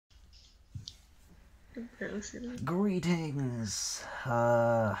Greetings.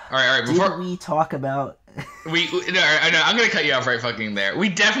 All right. Before did we talk about? No, I'm gonna cut you off right fucking there. We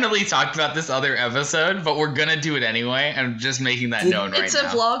definitely talked about this other episode, but we're gonna do it anyway. I'm just making that known right now. It's a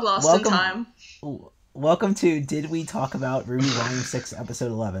vlog lost in time. Welcome to Did We Talk About RWBY Volume 6,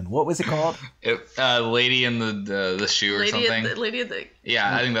 Episode 11. What was it called? Lady in the Shoe or something. Lady in the...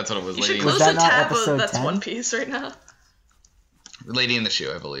 Yeah, I think that's what it was. You should close the tab of that's 10? One Piece right now. Lady in the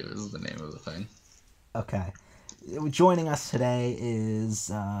Shoe, I believe, is the name of the thing. Okay. Joining us today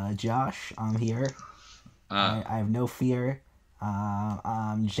is Josh. I'm here. I have no fear.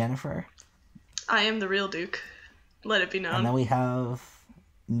 I'm Jennifer. I am the real Duke. Let it be known. And then we have...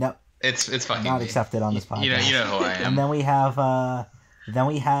 No. It's fucking not me. accepted on this podcast. You know who I am. And then we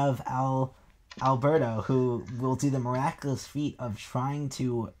have Alberto, who will do the miraculous feat of trying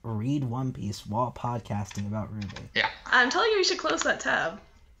to read One Piece while podcasting about RWBY. Yeah. I'm telling you should close that tab.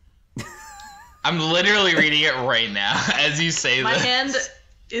 I'm literally reading it right now as you say My this. My hand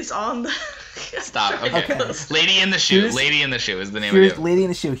is on the... Stop. Okay. Lady in the Shoe. Lady in the Shoe is the name of it. Lady in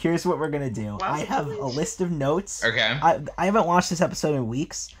the Shoe. Here's what we're going to do. Wow, I have a list of notes. Okay. I haven't watched this episode in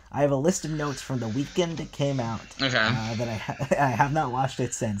weeks. I have a list of notes from the weekend it came out. Okay. That I have not watched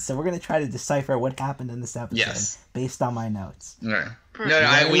it since. So we're going to try to decipher what happened in this episode based on my notes. Okay.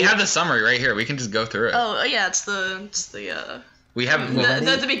 No, we have the summary right here. We can just go through it. Oh, yeah, it's the we have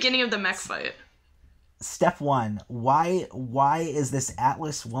the beginning of the mech fight. Step 1. Why is this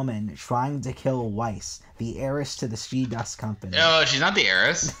Atlas woman trying to kill Weiss, the heiress to the She Dust Company? Oh, she's not the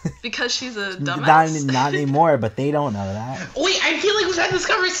heiress. Because she's a dumbass? Not anymore, but they don't know that. Wait, I feel like we've had this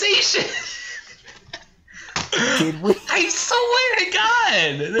conversation. Did we? I swear to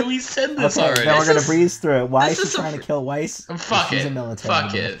God that we said this already. Then we're going to breeze through it. Why is she trying to kill Weiss? Fuck it.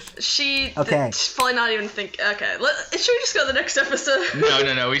 Fuck it. She's probably not even think. Okay, should we just go to the next episode?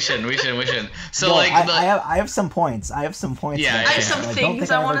 No, we shouldn't. So, I have some points. Yeah, I have some things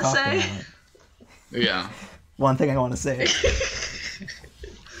I want to say. Yeah. One thing I want to say.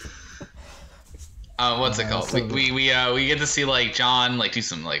 What's it called? We get to see John do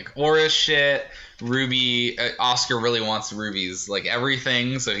some aura shit. RWBY, Oscar really wants Ruby's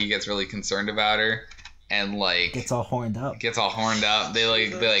everything, so he gets really concerned about her, and gets all horned up.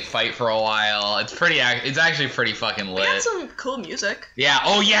 They fight for a while. It's actually pretty fucking lit. We had some cool music. Yeah.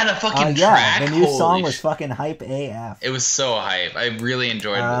 Oh yeah, the fucking track. The new song was fucking hype AF. It was so hype. I really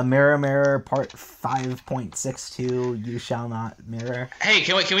enjoyed it. Mirror Mirror Part 5.62. You shall not mirror. Hey,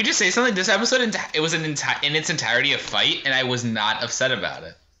 can we just say something? This episode it was in its entirety a fight, and I was not upset about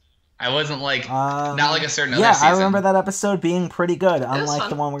it. I wasn't not like a certain other season. Yeah, I remember that episode being pretty good, unlike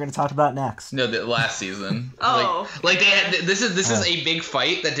the one we're going to talk about next. No, the last season. Oh. They had this is a big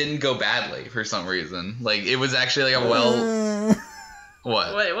fight that didn't go badly for some reason. It was actually a well.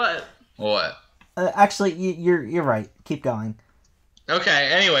 What? Wait, what? What? Actually, you're right. Keep going. Okay.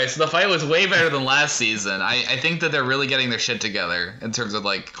 Anyway, so the fight was way better than last season. I think that they're really getting their shit together in terms of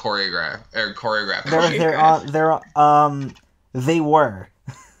choreograph. They were.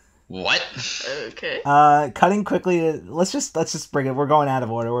 What? Okay. Cutting quickly. Let's just bring it. We're going out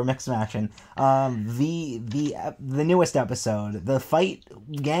of order. We're mix matching. The newest episode, the fight,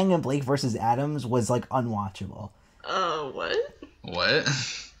 Gang and Blake versus Adams was unwatchable. What? What?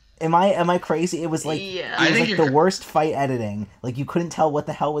 Am I crazy? It was the worst fight editing. You couldn't tell what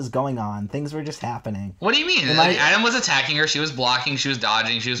the hell was going on. Things were just happening. What do you mean? Adam was attacking her. She was blocking. She was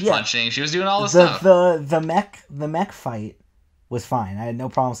dodging. She was punching. She was doing all this stuff. The mech fight was fine. I had no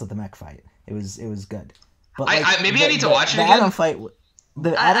problems with the mech fight. It was good. But I need to watch it again. The Adam fight.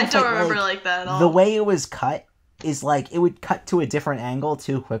 I don't remember that at all. The way it was cut is it would cut to a different angle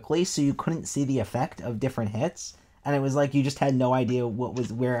too quickly, so you couldn't see the effect of different hits, and it was you just had no idea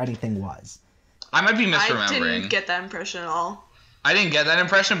where anything was. I might be misremembering. I didn't get that impression at all. I didn't get that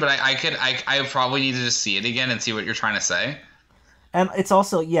impression, but I probably need to just see it again and see what you're trying to say. And it's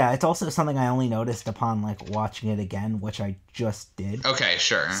also something I only noticed upon watching it again, which I just did. Okay,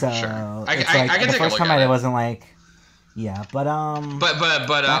 sure. So I can take a look at it. The first time I wasn't but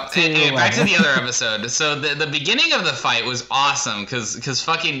back to the other episode. So the beginning of the fight was awesome because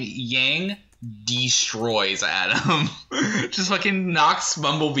fucking Yang destroys Adam, just fucking knocks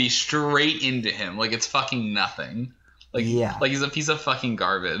Bumblebee straight into him like it's fucking nothing. He's a piece of fucking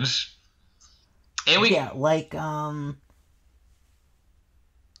garbage. And we Yeah. What?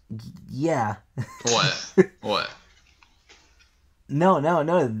 No.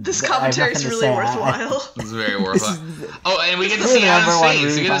 This commentary is really worthwhile. It's very worthwhile. And we get to see Adam's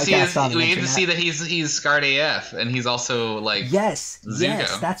face. We get to see that he's scarred AF, and he's also Yes. Zuko.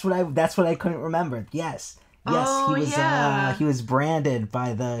 Yes. That's what I couldn't remember. Yes. Yes, he was branded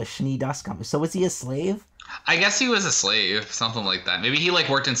by the Schnee Dust Company. So was he a slave? I guess he was a slave, something like that. Maybe he like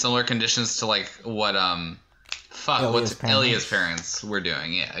worked in similar conditions to like what Ilya's parents were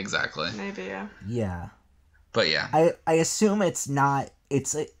doing. Yeah, exactly. Maybe, yeah. Yeah. But yeah. I assume it's not.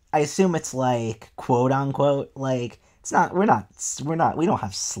 I assume it's like quote unquote like it's not. We don't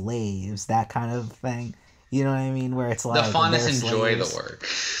have slaves, that kind of thing. You know what I mean? Where it's like the Faunus enjoy the work.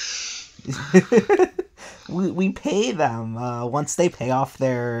 We pay them once they pay off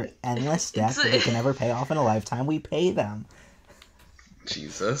their endless debt that they can never pay off in a lifetime. We pay them.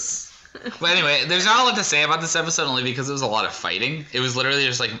 Jesus. But anyway, there's not a lot to say about this episode only because it was a lot of fighting. It was literally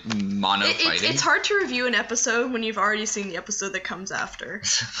just like fighting. It's hard to review an episode when you've already seen the episode that comes after,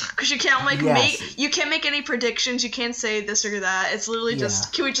 because you can't you can't make any predictions. You can't say this or that. It's literally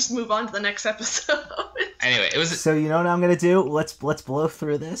just, can we just move on to the next episode? Anyway, it was. So you know what I'm gonna do? Let's blow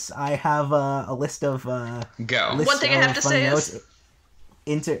through this. I have a list of One thing I have to say is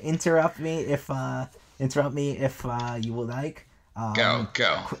interrupt me if you would like. Go.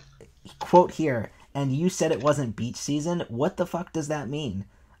 Quote here, and you said it wasn't beach season. What the fuck does that mean?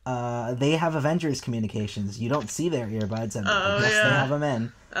 They have Avengers communications. You don't see their earbuds, and I guess they have them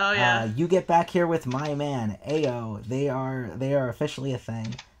in. Oh yeah. You get back here with my man, Ayo. They are officially a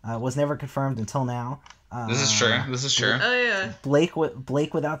thing. Was never confirmed until now. This is true. Oh yeah. Blake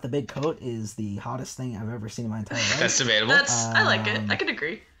without the big coat is the hottest thing I've ever seen in my entire life. That's debatable. I like it. I could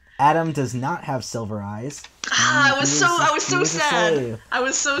agree. Adam does not have silver eyes. I was so sad. I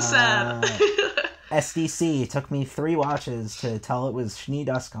was so sad. SDC took me 3 watches to tell it was Schnee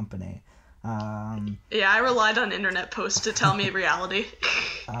Dust Company. Yeah, I relied on internet posts to tell me reality.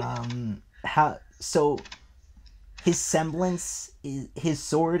 So his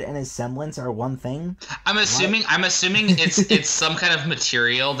sword and his semblance are one thing. I'm assuming it's some kind of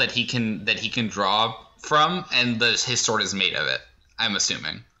material that he can draw from, and his sword is made of it. I'm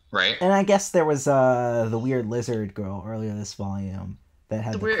assuming. Right. And I guess there was the weird lizard girl earlier this volume that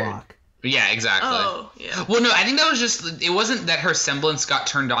had the clock. Yeah, exactly. Oh, yeah. Well, no, I think that was just, it wasn't that her semblance got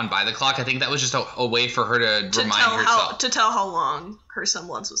turned on by the clock. I think that was just a way for her to remind herself. To tell how long her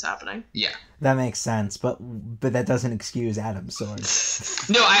semblance was happening. Yeah. That makes sense, but that doesn't excuse Adam's sword.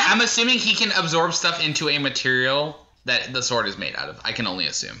 No, I'm assuming he can absorb stuff into a material that the sword is made out of. I can only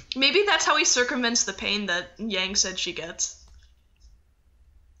assume. Maybe that's how he circumvents the pain that Yang said she gets.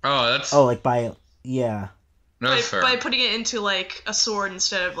 Oh, that's... Oh, like by... Yeah. By putting it into, like, a sword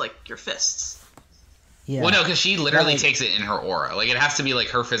instead of, like, your fists. Yeah. Well, no, because she literally takes it in her aura. Like, it has to be, like,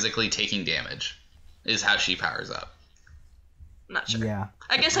 her physically taking damage is how she powers up. Not sure. Yeah.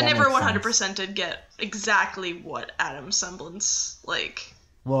 I guess I never 100% did get exactly what Adam's semblance, like...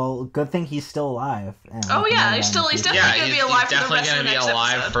 Well, good thing he's still alive. Oh, yeah, he's definitely going to be alive for the rest of the next episode. He's definitely going to be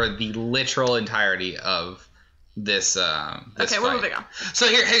alive for the literal entirety of... this okay, we're moving on. So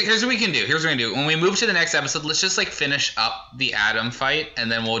here's what we can do. When we move to the next episode, let's just like finish up the Adam fight,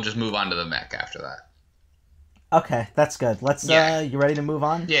 and then we'll just move on to the mech after that. Okay, that's good. Let's you ready to move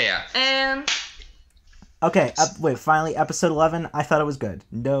on? Yeah. And okay, wait, finally episode 11. I thought it was good.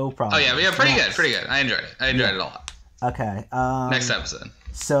 No problem. Oh yeah, pretty good. I enjoyed it. It a lot. Okay. Next episode.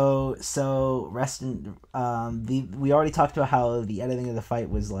 So rest in we already talked about how the editing of the fight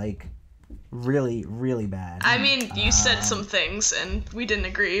was like really, really bad. I mean, you said some things, and we didn't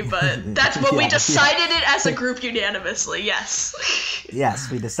agree, but that's what we decided it as a group unanimously, yes.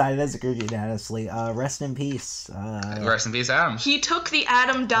 Yes, we decided as a group unanimously. Rest in peace. Rest in peace, Adam. He took the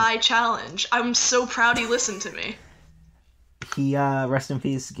Adam Die challenge. I'm so proud he listened to me. He, rest in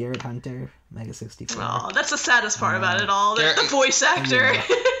peace, Garrett Hunter, Mega 64. Oh, that's the saddest part about it all. The voice actor.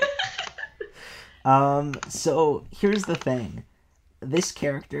 Yeah. So, here's the thing. This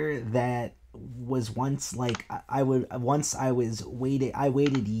character that was once like I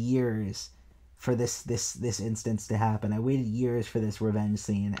waited years for this instance to happen. I waited years for this revenge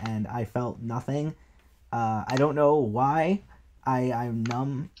scene, and I felt nothing. I don't know why. I'm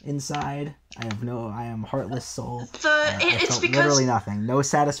numb inside. I am heartless soul. It's because literally nothing. No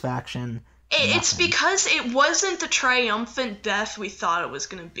satisfaction. It's because it wasn't the triumphant death we thought it was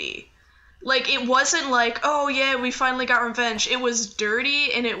gonna be. Like, it wasn't like, oh yeah, we finally got revenge. It was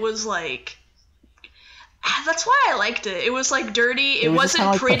dirty, and it was like... That's why I liked it. It was like dirty, it wasn't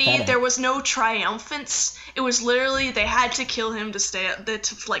like pretty, pathetic. There was no triumphance. It was literally, they had to kill him to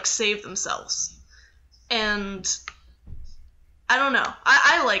save themselves. And... I don't know.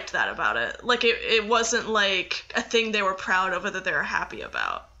 I liked that about it. Like, it wasn't like a thing they were proud of or that they were happy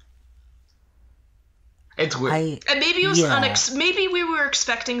about. It's weird. And maybe it was maybe we were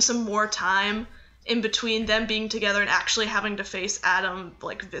expecting some more time in between them being together and actually having to face Adam,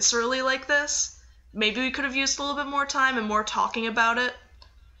 like, viscerally like this. maybe we could have used a little bit more time and more talking about it.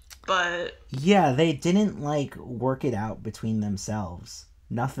 But yeah, they didn't like work it out between themselves.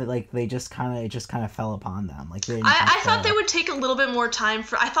 Nothing, like they just kind of fell upon them. Like they didn't I thought they would take a little bit more time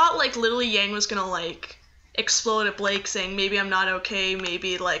for. I thought like literally Yang was gonna like explode at Blake, saying maybe I'm not okay,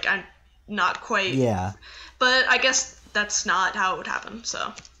 maybe like I'm not quite. Yeah. But I guess that's not how it would happen.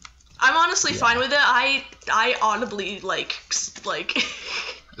 So I'm honestly fine with it. I audibly like.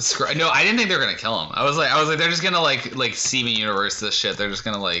 No, I didn't think they were gonna kill him. I was like, they're just gonna like Steven Universe this shit. They're just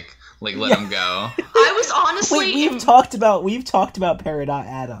gonna like let him go. I was honestly. Wait, we've talked about Peridot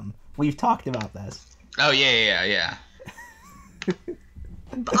Adam. We've talked about this. Oh yeah.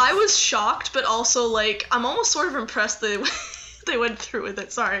 I was shocked, but also like I'm almost sort of impressed they they went through with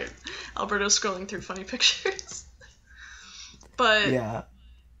it. Sorry, Alberto's scrolling through funny pictures. But yeah.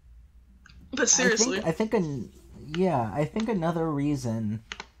 But seriously, I think another reason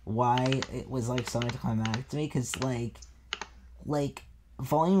why it was like so anticlimactic to me, because like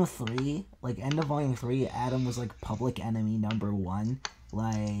Volume 3, like end of Volume 3, Adam was like public enemy number 1.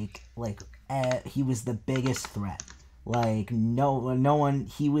 He was the biggest threat. Like no one.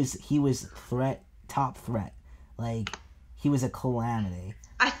 He was top threat. Like he was a calamity.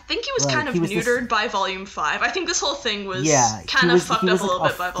 I think he was kind of neutered by Volume 5. I think this whole thing was kind of fucked up a little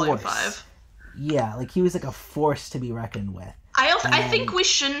bit by Volume 5. Yeah, like he was like a force to be reckoned with. I think we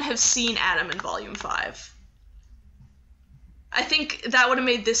shouldn't have seen Adam in Volume 5. I think that would have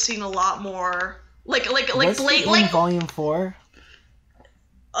made this scene a lot more like was Blake he in Volume 4?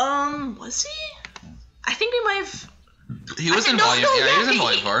 Was he? I think we might have. He was in Volume. He was in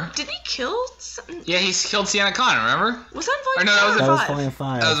Volume 4. Did he kill? Yeah, he killed Sienna Khan. Remember? Was that Volume 5? No, that was Volume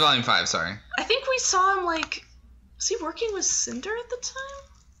 5. That was Volume 5. Sorry. I think we saw him like. Was he working with Cinder at the time?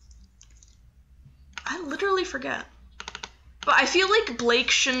 I literally forget. But I feel like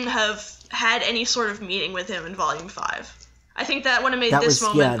Blake shouldn't have had any sort of meeting with him in Volume 5. I think that would have made this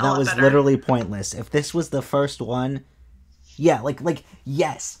moment a lot better. Yeah, that was literally pointless. If this was the first one, yeah, like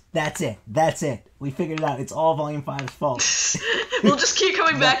yes, that's it. We figured it out. It's all Volume 5's fault. We'll just keep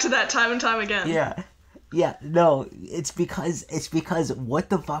coming back to that time and time again. Yeah, no, it's because what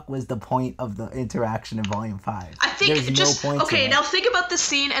the fuck was the point of the interaction in Volume 5? I think There's no point to it. Now think about this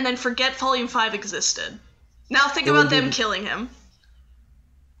scene and then forget Volume 5 existed. Now think about them killing him.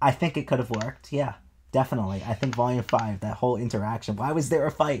 I think it could have worked, yeah. Definitely. I think Volume 5, that whole interaction. Why was there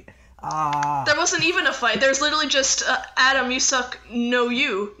a fight? There wasn't even a fight. There's literally just, Adam, you suck, no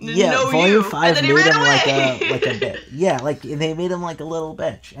you. Yeah, no Volume you. 5 and then he made ran him away. like a bitch. Yeah, like, they made him like a little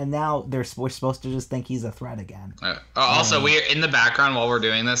bitch. And now we're supposed to just think he's a threat again. Also, we're in the background while we're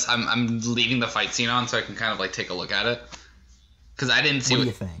doing this. I'm leaving the fight scene on so I can kind of like take a look at it. Because I didn't see what do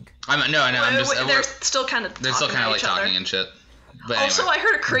you think? I'm just... They're still kind of like talking and shit. But also, anyway. I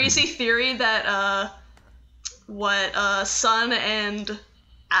heard a crazy theory that, Sun and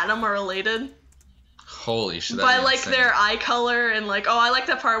Adam are related. Holy shit. By, like, insane. Their eye color and, like, I like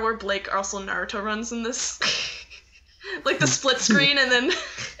that part where Blake also Naruto runs in this. Like, the split screen and then...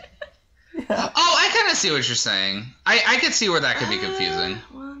 Yeah. Oh, I kind of see what you're saying. I could see where that could be confusing.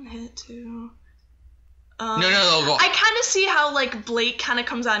 One hit, two... No, go. I kind of see how, like, Blake kind of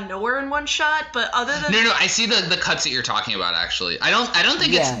comes out of nowhere in one shot, but other than... No, I see the cuts that you're talking about, actually. I don't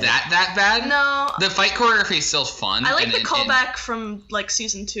think it's that bad. No. The fight choreography is still fun. I like the callback from, like,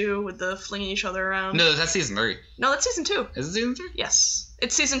 Season 2 with the flinging each other around. No, that's Season 3. No, that's Season 2. Is it Season 3? Yes.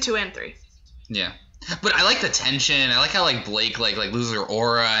 It's Season 2 and 3. Yeah. But I like the tension. I like how, like, Blake, like loses her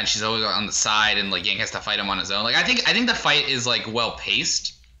aura, and she's always on the side, and, like, Yang has to fight him on his own. Like, I think the fight is, like,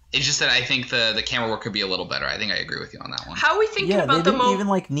 well-paced. It's just that I think the camera work could be a little better. I think I agree with you on that one. How are we thinking about the didn't even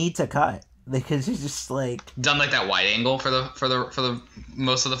like need to cut because it's just like done like that wide angle for the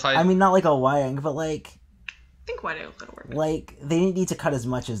most of the fight. I mean, not like a wide angle, but like I think wide angle could work. Like they didn't need to cut as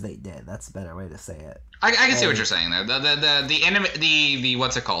much as they did. That's a better way to say it. I can see what you're saying there. The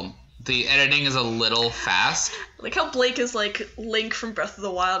what's it called? The editing is a little fast. Like how Blake is like Link from Breath of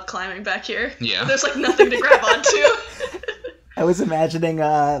the Wild climbing back here. Yeah. There's like nothing to grab onto. I was imagining,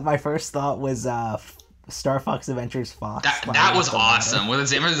 my first thought was Star Fox Adventures Fox. That was awesome. When the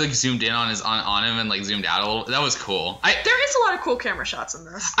camera like zoomed in on him and like zoomed out a little. That was cool. There is a lot of cool camera shots in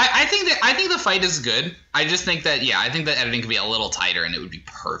this. I think the fight is good. I just think that I think the editing could be a little tighter and it would be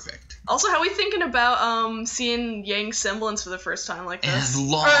perfect. Also, how are we thinking about seeing Yang's semblance for the first time like this? In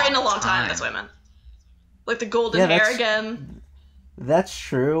a long time. That's what I meant. Like the golden hair again. That's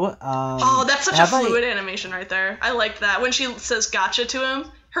true. That's such a fluid animation right there. I like that. When she says gotcha to him,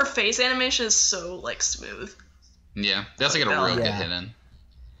 her face animation is so, like, smooth. Yeah, that's like a real good hit in.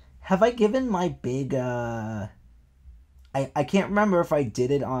 Have I given my big, I can't remember if I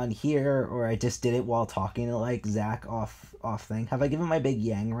did it on here or I just did it while talking to like Zach off thing. Have I given my big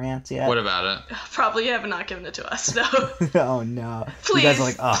Yang rant yet? What about it? Probably you have not given it to us. No. Oh no! Please, you guys are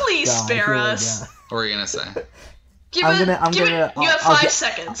like, oh, please God, spare us. What were you gonna say? You have 5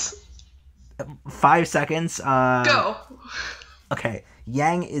 seconds. 5 seconds. Go. Okay,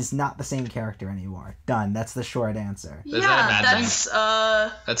 Yang is not the same character anymore. Done. That's the short answer. Is that a bad thing? That's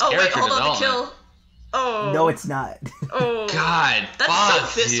Oh wait, character hold on, the development. kill. Oh. No, it's not. Oh. God, That's fuck,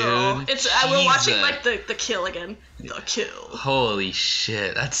 so visceral. dude. It's we're watching Jesus. like the kill again. The kill. Holy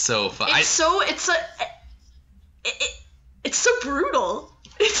shit, that's so fun. It's so brutal.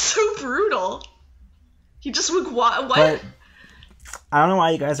 It's so brutal. He just would what? But I don't know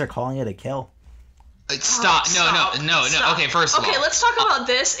why you guys are calling it a kill. Stop. No. Stop. Okay, first of all. Okay, let's talk about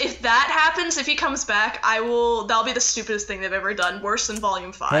this. If that happens, if he comes back, that'll be the stupidest thing they've ever done. Worse than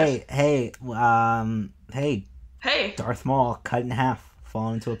Volume 5. Hey. Hey. Darth Maul cut in half,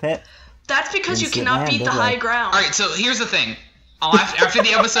 fall into a pit. That's because you Instant cannot land, beat the didn't high they? ground. All right, so here's the thing. After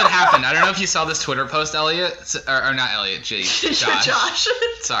the episode happened, I don't know if you saw this Twitter post, Elliot, or not Elliot, Josh. Josh.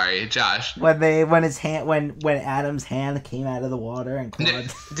 Sorry, Josh. When Adam's hand came out of the water and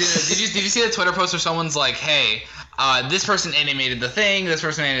clawed. Did you see the Twitter post where someone's like, hey, this person animated the thing, this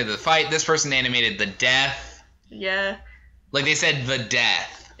person animated the fight, this person animated the death. Yeah. Like they said the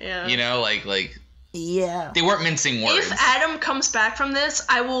death. Yeah. You know, like Yeah. they weren't mincing words. If Adam comes back from this,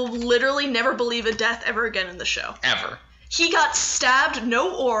 I will literally never believe a death ever again in the show. Ever. He got stabbed,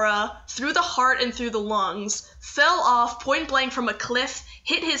 no aura, through the heart and through the lungs, fell off point blank from a cliff,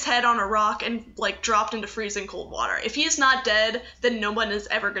 hit his head on a rock, and like dropped into freezing cold water. If he's not dead, then no one is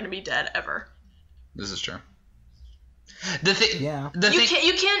ever going to be dead ever. This is true. Yeah.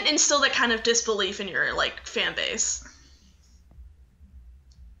 You can't instill that kind of disbelief in your like fan base.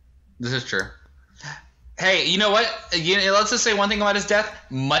 This is true. Hey, you know what? Let's just say one thing about his death.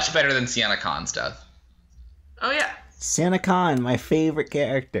 Much better than Sienna Khan's death. Oh yeah. Santa Khan, my favorite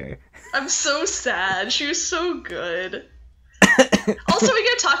character. I'm so sad. She was so good. Also, we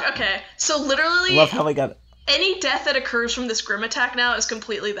gotta talk. Okay, so literally, Love how we got. any death that occurs from this Grim attack now is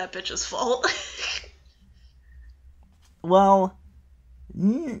completely that bitch's fault. Well,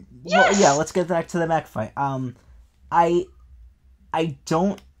 Yes! yeah. Let's get back to the mech fight. I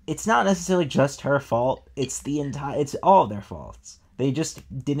don't. It's not necessarily just her fault. It's all of their faults. They just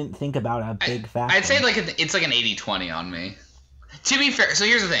didn't think about a big factor. I'd say it's like an 80-20 on me. To be fair, so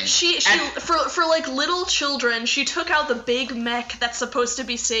here's the thing. For like little children, she took out the big mech that's supposed to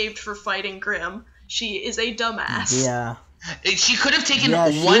be saved for fighting Grim. She is a dumbass. Yeah. She could have taken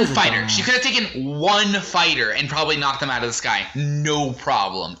she one is a fighter. dumbass. She could have taken one fighter and probably knocked them out of the sky. No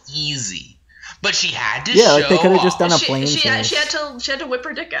problem. Easy. But she had to show like they could have just off. done a She plane had chase. to whip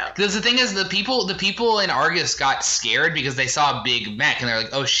her dick out. Because the thing is, the people in Argus got scared because they saw a big mech and they're like,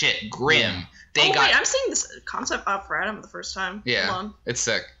 "Oh shit, Grim!" Yeah. Wait, I'm seeing this concept art for Adam the first time. Yeah, Hold on. it's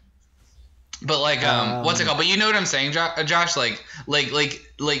sick. But like, what's it called? But you know what I'm saying, Josh? Like,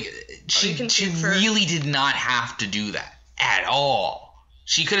 she really did not have to do that at all.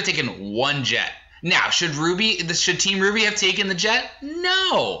 She could have taken one jet. Now, should Team RWBY have taken the jet?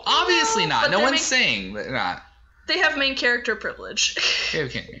 No, obviously not. No one's saying they're not. They have main character privilege. They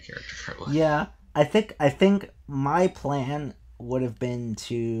can't make character privilege. Yeah, I think my plan would have been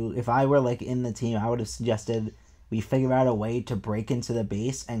to, if I were like in the team, I would have suggested we figure out a way to break into the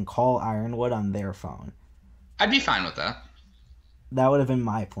base and call Ironwood on their phone. I'd be fine with that. That would have been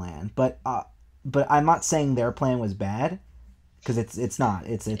my plan, but I'm not saying their plan was bad. Because it's not.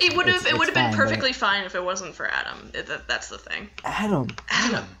 It would have been perfectly fine if it wasn't for Adam. That's the thing. Adam.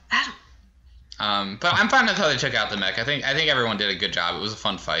 But I'm fine with how they took out the mech. I think everyone did a good job. It was a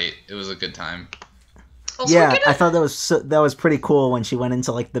fun fight. It was a good time. Also, yeah, I thought that was pretty cool when she went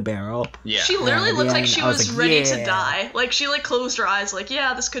into like the barrel. Yeah. She literally looked like she was ready to yeah. die. Like she like closed her eyes. Like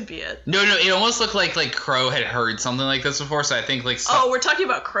this could be it. No, it almost looked like Crow had heard something like this before. So I think like. We're talking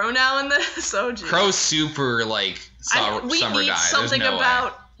about Crow now in this. Oh, geez. Crow's super like. Summer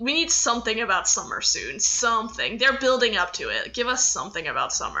die. We need something about Summer soon. Something. They're building up to it. Give us something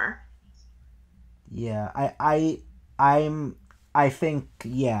about Summer. Yeah, I think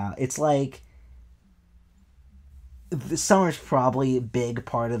it's like Summer's probably a big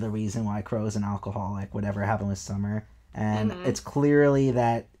part of the reason why Crow's an alcoholic. Whatever happened with Summer, and it's clearly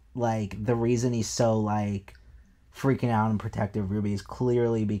that like the reason he's so like freaking out and protective of RWBY is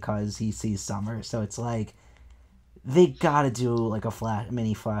clearly because he sees Summer. So it's like. They gotta do like a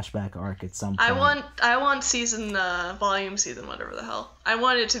mini flashback arc at some point. I want volume season, whatever the hell. I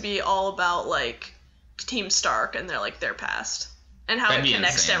want it to be all about like Team Stark and their past, and how it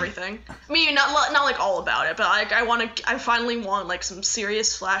connects to everything. I mean, not like all about it, but I finally want like some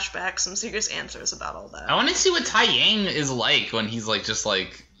serious flashbacks, some serious answers about all that. I want to see what Tai Yang is like when he's like just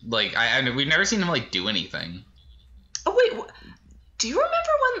like we've never seen him like do anything. Oh wait, do you remember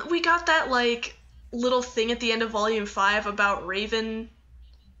when we got that like little thing at the end of Volume 5 about Raven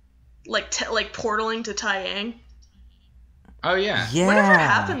like portaling to Tai Yang? Oh yeah. Whatever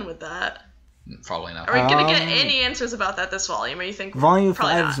happened with that? Probably not. Are we gonna get any answers about that this volume, or you think Volume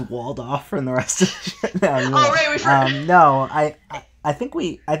 5 is walled off from the rest of the shit? No, oh right, we forgot. No, I think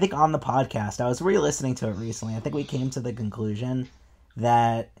on the podcast, I was re-listening to it recently. I think we came to the conclusion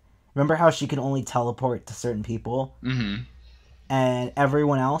that, remember how she could only teleport to certain people? Mm-hmm. And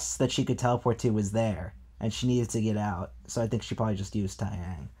everyone else that she could teleport to was there, and she needed to get out. So I think she probably just used Tai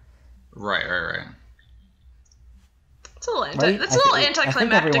Yang. Right. It's a little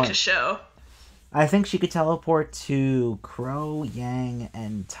anticlimactic to show. I think she could teleport to Crow, Yang,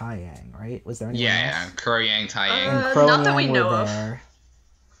 and Tai Yang, right? Was there anyone else? Yeah, Crow, Yang, Tai Yang. And Crow not and that Yang we know were of. there.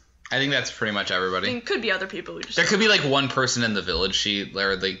 I think that's pretty much everybody. I mean, could be other people. There could be like one person in the village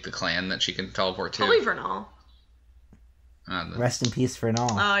or like the clan that she can teleport to. Probably Vernal. Rest in peace, Vernal.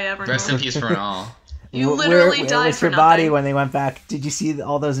 Oh yeah, Vernal. Rest in peace, Vernal. You literally died where was for her body nothing. when they went back? Did you see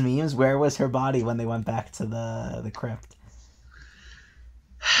all those memes? Where was her body when they went back to the crypt?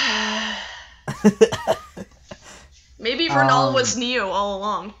 Maybe Vernal was Neo all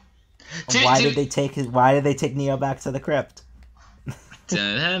along. Why did they take Neo back to the crypt?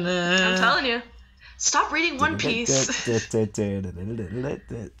 I'm telling you. Stop reading One Piece. But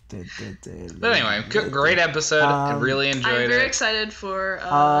anyway, great episode. Really enjoyed it. I'm very excited for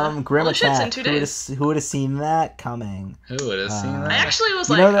Grim Attack. in 2 days. Who would have seen that coming? Who would have seen that? I actually was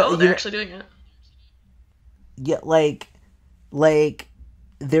they're actually doing it. Yeah, like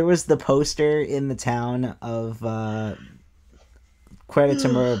there was the poster in the town of Credit to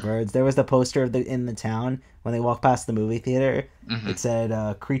Murder Birds. There was the poster in the town when they walked past the movie theater. Mm-hmm. It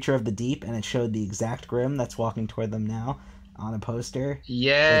said Creature of the Deep, and it showed the exact Grim that's walking toward them now on a poster.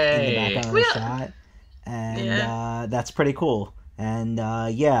 Yay! Like, in the background of the shot. And that's pretty cool. And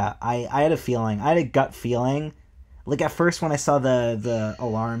I had a feeling. I had a gut feeling. Like at first when I saw the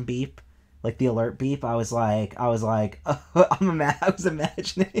alarm beep, like the alert beep, I was like, I was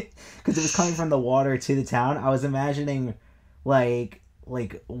imagining, because it was coming from the water to the town. I was imagining like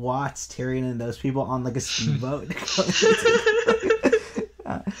Watts, Tyrion, and those people on like a speedboat.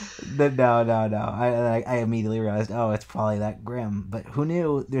 No. I immediately realized, oh, it's probably that Grim. But who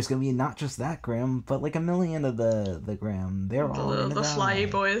knew there's gonna be not just that Grim, but like a million of the Grim. They're all the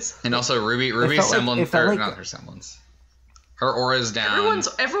flyy boys. And also Ruby's semblance, not her semblance. Her aura is down.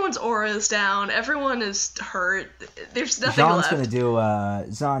 Everyone's aura is down. Everyone is hurt. There's nothing Jean's left.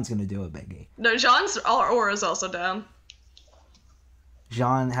 Jean's gonna do a biggie. No, Jean's aura is also down.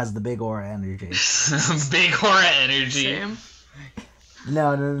 Jean has the big aura energy. Big aura energy. Same.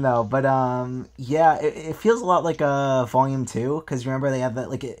 No. But it feels a lot like Volume 2, because remember they had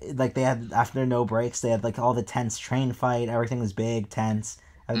that like they had, after no breaks, they had like all the tense train fight. Everything was big, tense.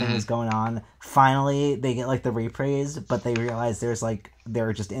 Everything was going on. Finally, they get like the reprise, but they realize they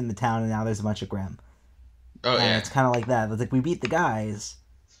were just in the town, and now there's a bunch of Grim. Oh and yeah. It's kind of like that. It's like we beat the guys,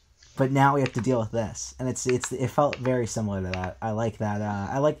 but now we have to deal with this, and it felt very similar to that. I like that.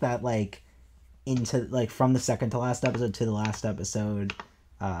 I like that into from the second to last episode to the last episode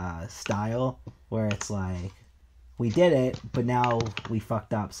style, where it's like we did it, but now we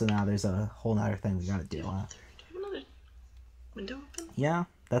fucked up, so now there's a whole other thing we gotta deal with. Do you have another window open? Yeah,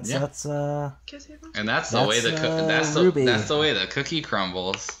 that's and that's the way that's the way the cookie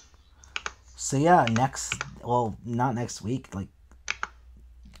crumbles. So yeah, not next week, like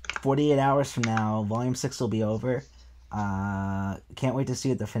 48 hours from now, Volume 6 will be over. Can't wait to see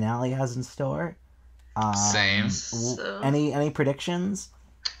what the finale has in store. Same. Any predictions?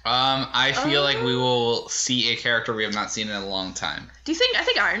 I feel like we will see a character we have not seen in a long time. Do you think? I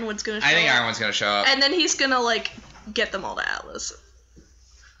think Ironwood's gonna show up. I think Ironwood's gonna show up. And then he's gonna get them all to Atlas.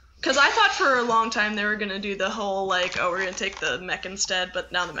 Because I thought for a long time they were gonna do the whole we're gonna take the mech instead,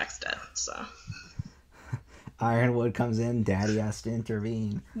 but now the mech's dead, so. Ironwood comes in, Daddy has to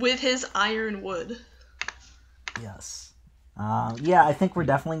intervene. With his Ironwood. Yes. I think we're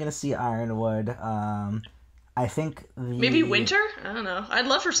definitely going to see Ironwood. I think maybe Winter? I don't know. I'd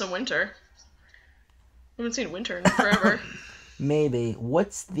love for some Winter. I haven't seen Winter in forever. Maybe.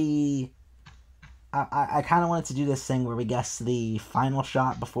 What's the... I kind of wanted to do this thing where we guess the final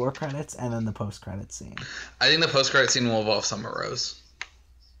shot before credits and then the post-credits scene. I think the post-credits scene will involve Summer Rose.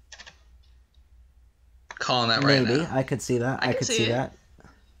 Calling that right now. Maybe. I could see that. I could see that.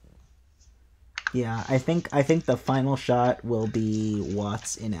 Yeah, I think the final shot will be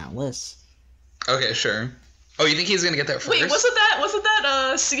Watts in Atlas. Okay, sure. Oh, you think he's gonna get there first? Wait, wasn't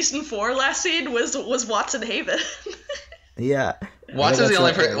that season 4 last scene was Watson Haven? Yeah. Watts is the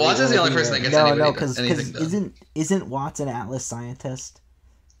only person. Watts is the only person that gets anything done. Isn't Watts an Atlas scientist?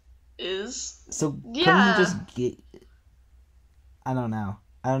 So couldn't he just get? I don't know.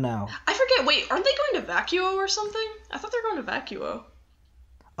 I forget. Wait, aren't they going to Vacuo or something? I thought they were going to Vacuo.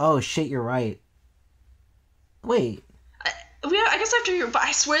 Oh shit, you're right. Wait. I guess after but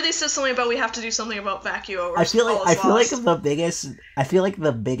I swear they said something about we have to do something about Vacuo. Or I feel like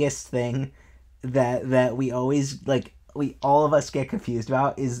the biggest thing that we always all of us get confused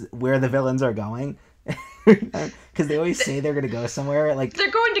about is where the villains are going. Because they always say they're gonna go somewhere. Like they're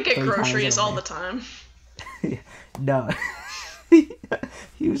going to get groceries all the time. No.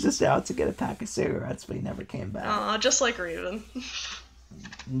 He was just out to get a pack of cigarettes, but he never came back. Just like Raven.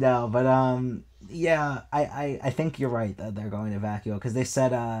 No, but yeah, I think you're right that they're going to Vacuo because they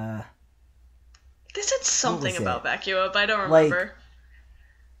said something about Vacuo, but I don't remember.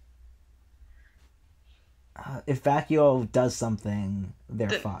 If Vacuo does something, they're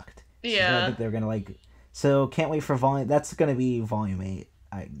fucked. Yeah. So I think they're gonna So can't wait for volume. That's gonna be volume 8.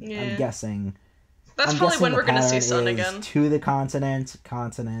 I'm guessing. That's probably when we're gonna see Sun again. To the continent, to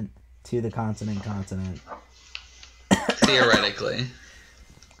the continent. Theoretically.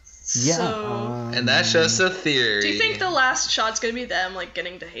 Yeah. And that's just a theory. Do you think the last shot's gonna be them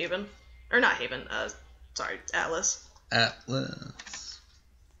getting to Haven, or not Haven? Atlas.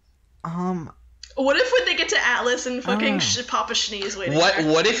 What if when they get to Atlas and fucking Papa Schnee's waiting there?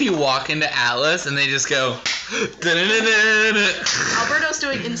 What if you walk into Atlas and they just go... Alberto's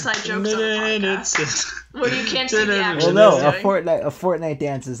doing inside jokes on the podcast. Where you can't see the action. Well, no, a Fortnite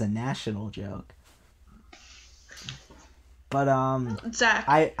dance is a national joke. But Zach,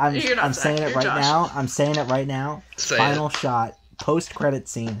 I'm saying it right now. I'm saying it right now. Final shot, post-credit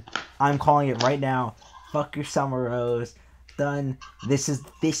scene. I'm calling it right now. Fuck your Summer Rose. Done. This is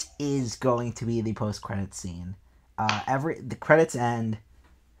going to be the post-credit scene. The credits end.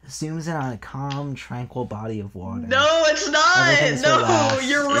 Zooms in on a calm, tranquil body of water. No, it's not. No, relaxed.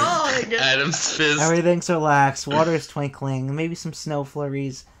 You're wrong. Adam's fist. Everything's relaxed. Water is twinkling. Maybe some snow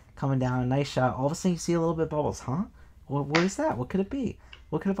flurries coming down. Nice shot. All of a sudden, you see a little bit of bubbles. Huh? What is that? What could it be?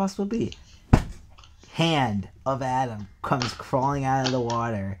 What could it possibly be? Hand of Adam comes crawling out of the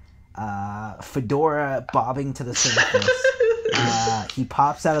water. Fedora bobbing to the surface. He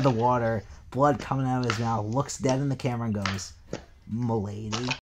pops out of the water. Blood coming out of his mouth. Looks dead in the camera and goes, "M'lady."